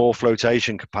 need more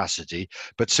flotation capacity,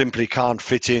 but simply can't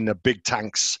fit in a big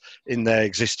tanks in their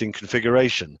existing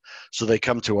configuration. So they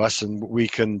come to us and we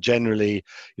can generally,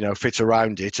 fit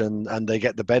around it and they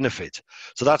get the benefit.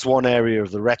 So that's one area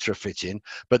of the retrofitting.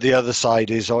 But the other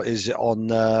side is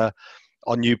on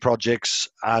new projects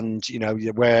and,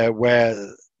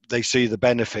 where they see the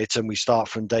benefit, and we start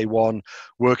from day one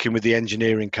working with the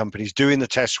engineering companies, doing the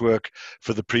test work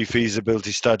for the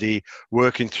pre-feasibility study,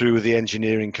 working through with the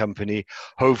engineering company,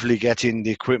 hopefully getting the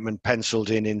equipment penciled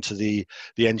into the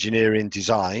engineering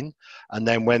design. And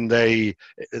then when they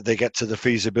get to the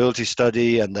feasibility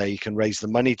study and they can raise the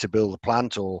money to build the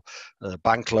plant or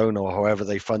bank loan or however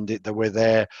they fund it, that we're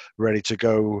there ready to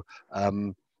go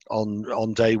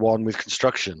on day one with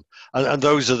construction. And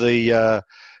those are the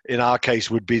in our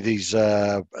case would be these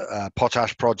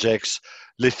potash projects,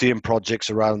 lithium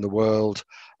projects around the world,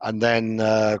 and then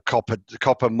copper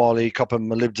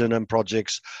molybdenum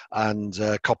projects and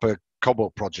copper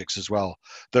cobalt projects as well.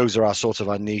 Those are our sort of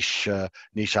our niche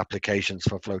applications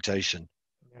for flotation.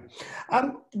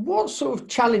 What sort of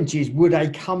challenges would a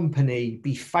company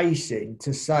be facing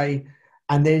to say,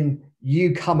 and then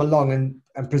you come along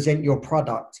and present your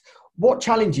product? What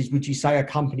challenges would you say a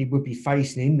company would be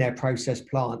facing in their process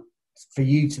plant for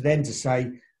you to then to say,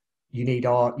 you need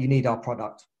our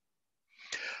product?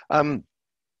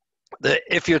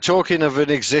 If you're talking of an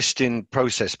existing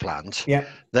process plant,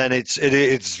 then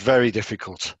it's very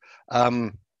difficult.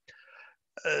 As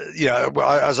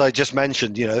I just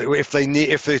mentioned, if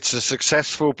it's a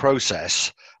successful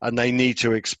process and they need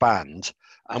to expand,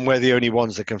 and we're the only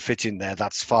ones that can fit in there,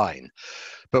 that's fine.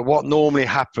 But what normally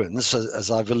happens, as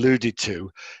I've alluded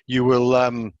to, you will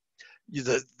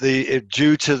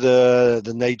due to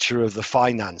the nature of the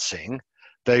financing,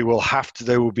 they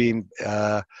will be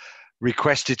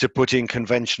requested to put in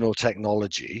conventional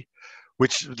technology,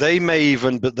 which they may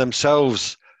even but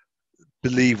themselves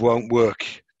believe won't work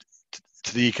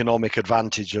to the economic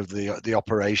advantage of the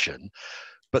operation.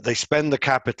 But they spend the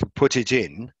capital, put it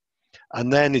in,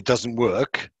 and then it doesn't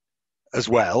work as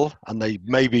well, and they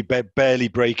maybe barely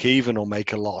break even or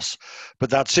make a loss. But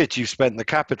that's it, you've spent the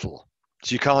capital.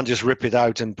 So you can't just rip it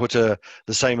out and put the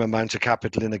same amount of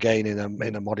capital in again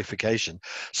in a modification.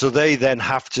 So they then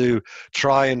have to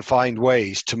try and find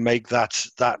ways to make that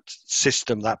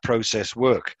system, that process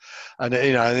work. And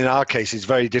in our case, it's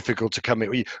very difficult to come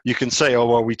in. You can say, "Oh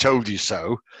well, we told you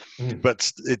so,"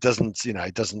 but it doesn't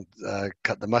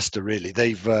cut the mustard really.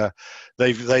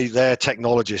 They're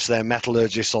technologists, they're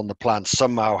metallurgists on the plant.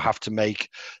 Somehow have to make,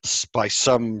 by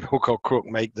some hook or crook,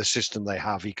 make the system they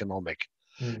have economic.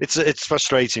 It's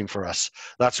frustrating for us.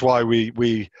 That's why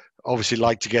we obviously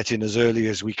like to get in as early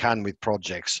as we can with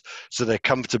projects, so they're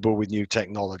comfortable with new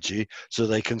technology, so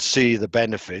they can see the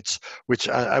benefits, which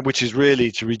is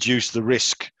really to reduce the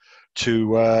risk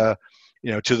to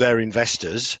their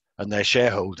investors and their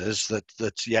shareholders that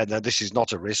no, this is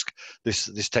not a risk.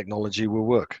 This technology will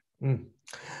work.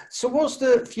 So what's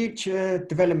the future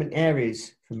development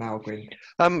areas for Malgrin?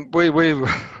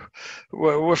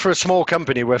 We're for a small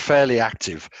company, we're fairly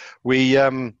active. We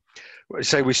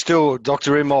still,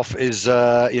 Dr. Imhoff is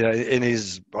in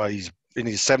his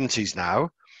 70s now,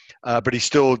 but he's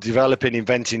still developing,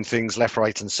 inventing things left,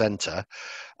 right, and centre.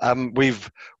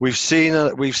 We've seen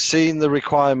the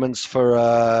requirements for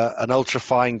an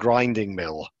ultrafine grinding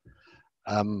mill.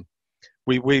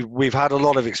 We've had a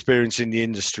lot of experience in the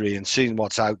industry and seen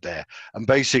what's out there, and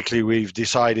basically we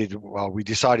decided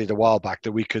a while back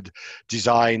that we could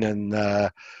design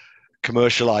and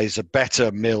commercialize a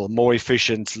better mill, more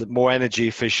efficient, more energy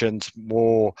efficient,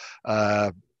 more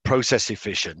process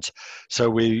efficient. So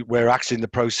we're actually in the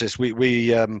process.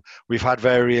 We've had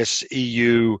various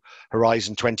EU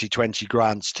Horizon 2020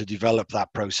 grants to develop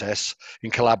that process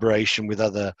in collaboration with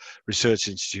other research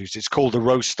institutes. It's called the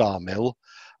Rostar mill.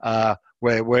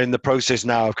 We're in the process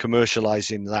now of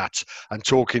commercializing that and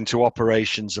talking to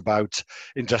operations about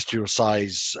industrial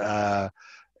size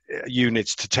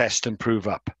units to test and prove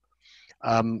up.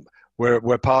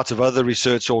 We're part of other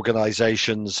research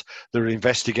organizations that are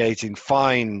investigating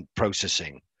fine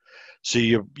processing. So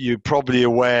you're probably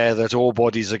aware that ore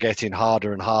bodies are getting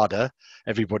harder and harder.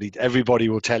 Everybody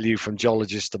will tell you, from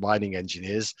geologists to mining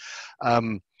engineers.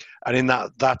 And in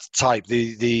that type,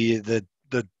 the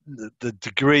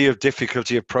degree of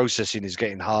difficulty of processing is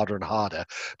getting harder and harder,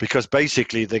 because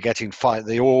basically they're getting fine.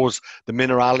 The ores, the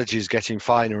mineralogy is getting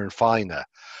finer and finer.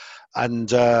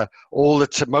 And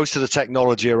most of the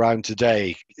technology around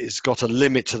today has got a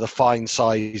limit to the fine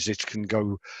size it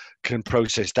can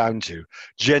process down to.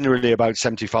 Generally about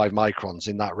 75 microns,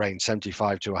 in that range,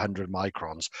 75 to 100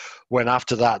 microns. When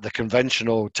after that, the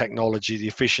conventional technology, the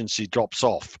efficiency drops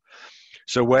off.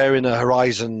 So we're in a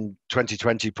Horizon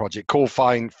 2020 project called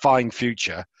Fine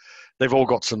Future. They've all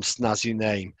got some snazzy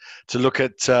name, to look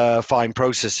at fine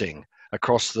processing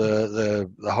across the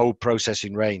whole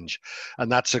processing range.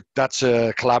 And that's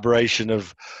a collaboration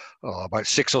of about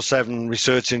 6 or 7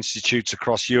 research institutes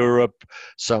across Europe,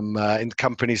 some in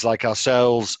companies like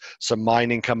ourselves, some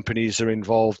mining companies are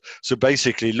involved. So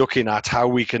basically looking at how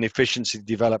we can efficiently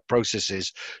develop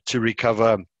processes to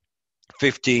recover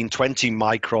 15, 20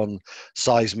 micron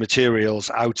size materials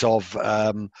out of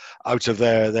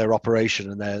their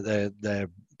operation and their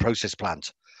process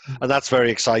plant. And that's very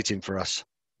exciting for us.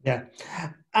 Yeah.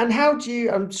 And how do you,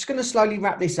 I'm just going to slowly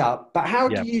wrap this up, but how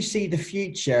do you see the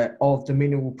future of the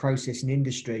mineral processing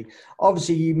industry?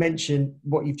 Obviously, you mentioned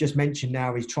what you've just mentioned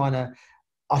now is trying to,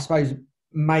 I suppose,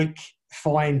 make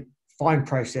fine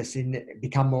processing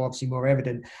become more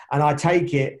evident. And I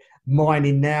take it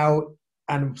mining now,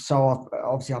 and so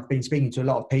I've been speaking to a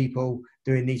lot of people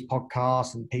doing these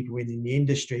podcasts and people within the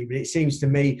industry, but it seems to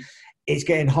me it's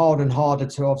getting harder and harder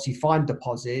to obviously find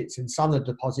deposits, and some of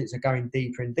the deposits are going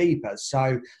deeper and deeper.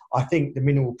 So I think the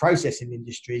mineral processing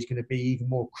industry is going to be even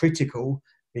more critical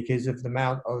because of the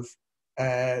amount of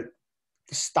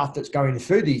stuff that's going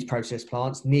through these process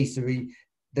plants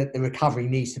that the recovery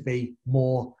needs to be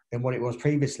more than what it was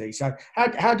previously. So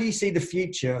how do you see the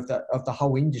future of the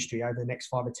whole industry over the next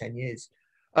 5 or 10 years?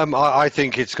 I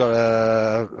think it's got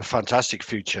a fantastic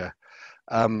future.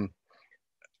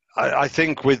 I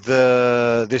think with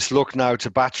this look now to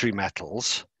battery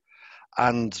metals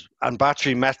and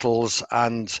battery metals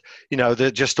and,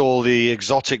 just all the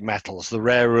exotic metals, the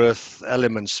rare earth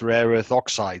elements, rare earth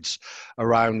oxides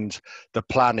around the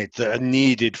planet that are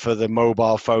needed for the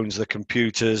mobile phones, the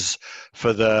computers,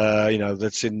 for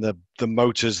that's in the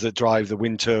motors that drive the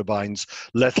wind turbines,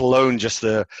 let alone just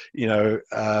the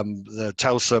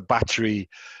Tesla battery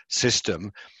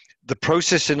system. The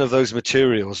processing of those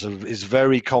materials is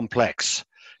very complex.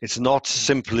 It's not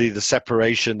simply the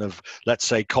separation of, let's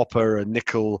say, copper and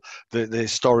nickel, the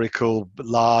historical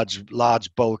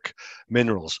large bulk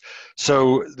minerals.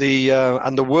 So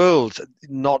and the world,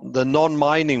 not the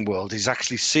non-mining world, is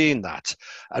actually seeing that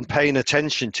and paying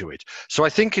attention to it. So I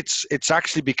think it's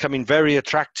actually becoming very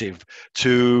attractive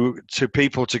to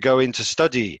people to go into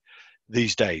study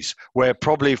these days, where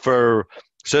probably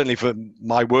certainly for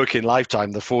my working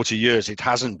lifetime, the 40 years, it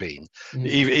hasn't been.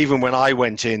 Even when I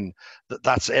went in,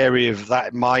 that's area of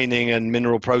that mining and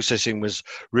mineral processing was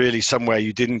really somewhere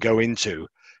you didn't go into.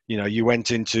 You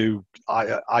went into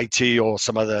IT or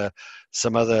some other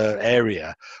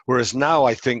area. Whereas now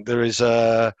I think there's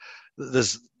an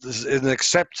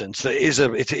acceptance that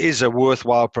it is a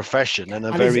worthwhile profession and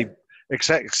a very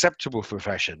acceptable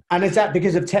profession. And is that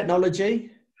because of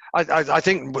technology? I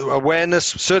think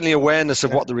certainly awareness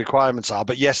of what the requirements are,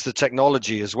 but yes, the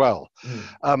technology as well.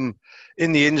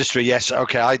 In the industry, yes,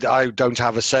 okay, I don't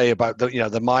have a say about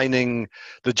the mining.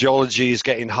 The geology is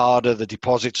getting harder, the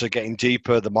deposits are getting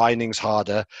deeper, the mining's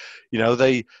harder.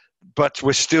 But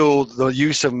we're still, the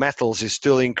use of metals is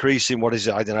still increasing. What is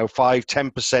it?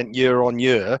 5-10% year on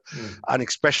year, and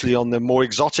especially on the more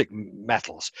exotic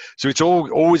metals. So it's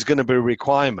always going to be a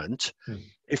requirement.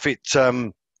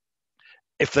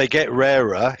 If they get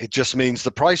rarer, it just means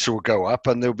the price will go up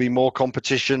and there'll be more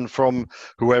competition from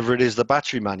whoever it is, the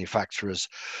battery manufacturers.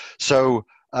 So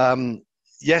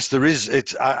yes, there is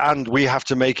it, and we have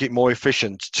to make it more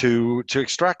efficient to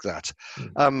extract that.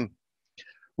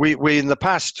 We in the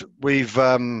past we've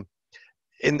in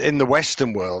the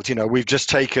Western world, we've just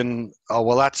taken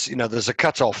that's there's a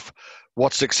cutoff.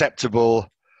 What's acceptable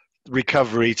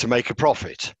recovery to make a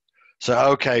profit? So,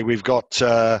 okay, we've got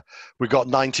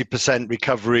 90%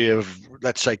 recovery of,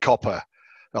 let's say, copper.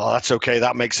 Oh, that's okay.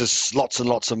 That makes us lots and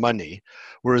lots of money.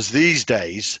 Whereas these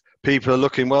days, people are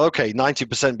looking, well, okay,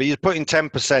 90%, but you're putting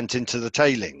 10% into the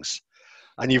tailings,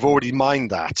 and you've already mined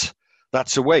that.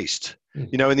 That's a waste.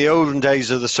 In the olden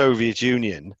days of the Soviet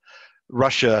Union,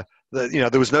 Russia,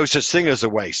 there was no such thing as a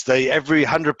waste. Every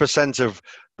 100% of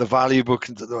the valuable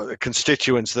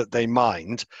constituents that they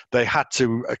mined, they had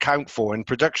to account for in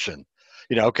production.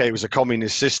 Okay, it was a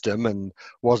communist system and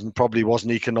probably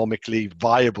wasn't economically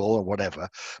viable or whatever.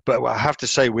 But I have to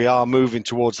say we are moving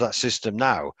towards that system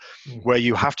now, where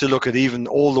you have to look at even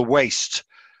all the waste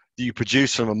that you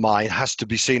produce from a mine has to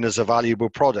be seen as a valuable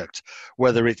product,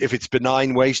 whether if it's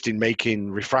benign waste in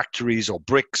making refractories or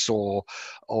bricks or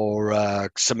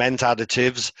cement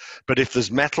additives. But if there's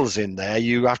metals in there,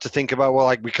 you have to think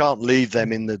about, we can't leave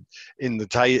them in the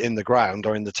ground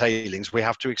or in the tailings. We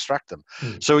have to extract them.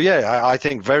 So yeah, I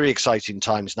think very exciting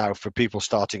times now for people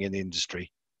starting in the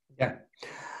industry. Yeah,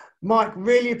 Mike,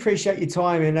 really appreciate your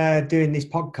time in doing this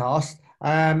podcast.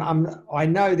 I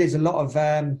know there's a lot of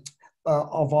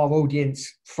our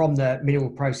audience from the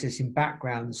mineral processing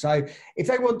background. So if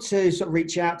they want to sort of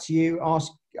reach out to you,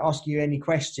 ask you any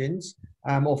questions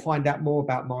or find out more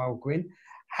about Mildwyn,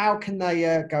 how can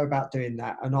they go about doing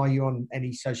that? And are you on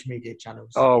any social media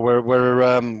channels? Oh, we're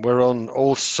on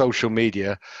all social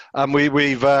media.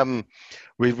 We've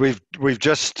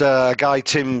just guy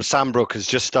Tim Sambrook has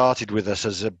just started with us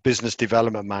as a business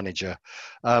development manager.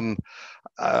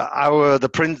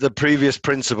 The previous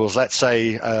principals, let's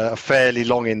say, are fairly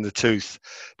long in the tooth,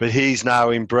 but he's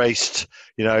now embraced.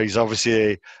 He's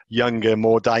obviously a younger,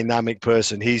 more dynamic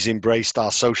person. He's embraced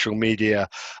our social media,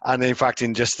 and in fact,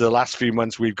 in just the last few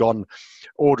months, we've gone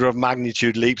order of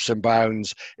magnitude leaps and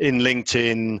bounds in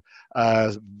LinkedIn,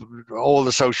 all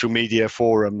the social media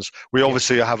forums. We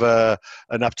obviously have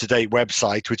an up-to-date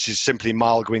website, which is simply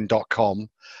maelgwyn.com.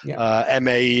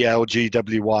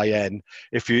 Maelgwyn.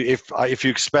 If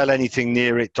you spell anything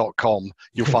near it.com,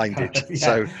 you'll find it.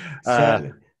 So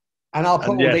and I'll put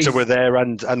all these. So we're there,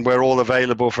 and we're all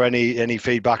available for any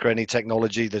feedback or any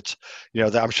technology that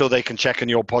that I'm sure they can check on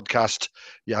your podcast.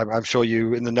 Yeah, I'm sure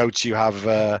you in the notes you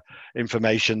have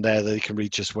information there that they can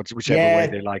reach us whichever way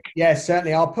they like. Yeah,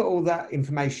 certainly. I'll put all that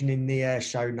information in the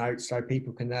show notes so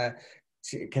people can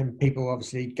people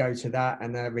obviously go to that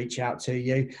and reach out to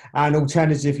you. And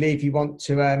alternatively, if you want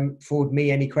to forward me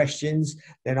any questions,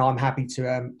 then I'm happy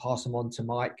to pass them on to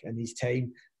Mike and his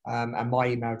team. And my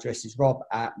email address is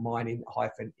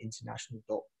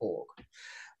rob@mining-international.org.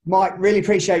 Mike, really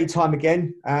appreciate your time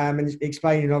again and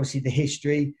explaining obviously the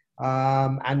history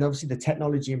and obviously the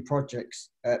technology and products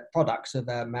of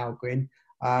Maelgwyn.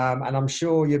 And I'm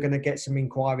sure you're going to get some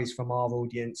inquiries from our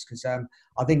audience because I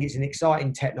think it's an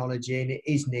exciting technology and it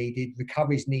is needed.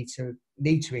 Recoveries need to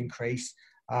increase.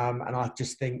 And I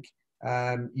just think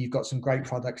you've got some great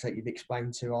products that you've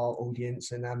explained to our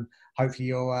audience, and hopefully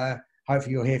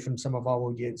you'll hear from some of our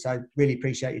audience. So really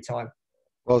appreciate your time.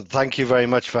 Well, thank you very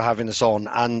much for having us on.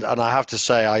 And I have to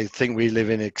say, I think we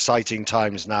live in exciting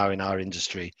times now in our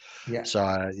industry. Yeah. So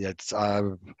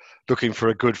I'm looking for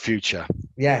a good future.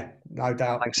 Yeah, no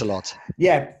doubt. Thanks a lot.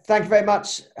 Yeah, thank you very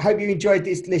much. Hope you enjoyed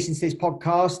listening to this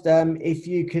podcast. If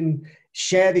you can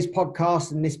share this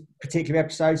podcast and this particular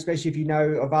episode, especially if you know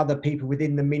of other people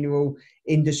within the mineral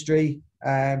industry,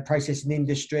 processing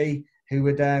industry, who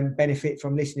would benefit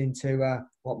from listening to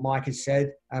what Mike has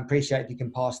said. I appreciate if you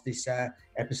can pass this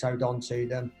episode on to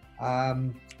them.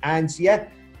 And yeah,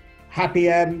 happy,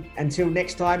 until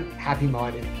next time, happy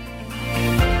mining.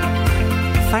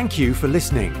 Thank you for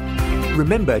listening.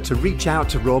 Remember to reach out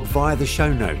to Rob via the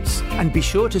show notes and be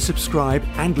sure to subscribe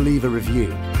and leave a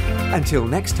review. Until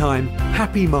next time,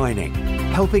 happy mining,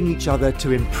 helping each other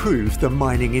to improve the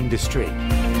mining industry.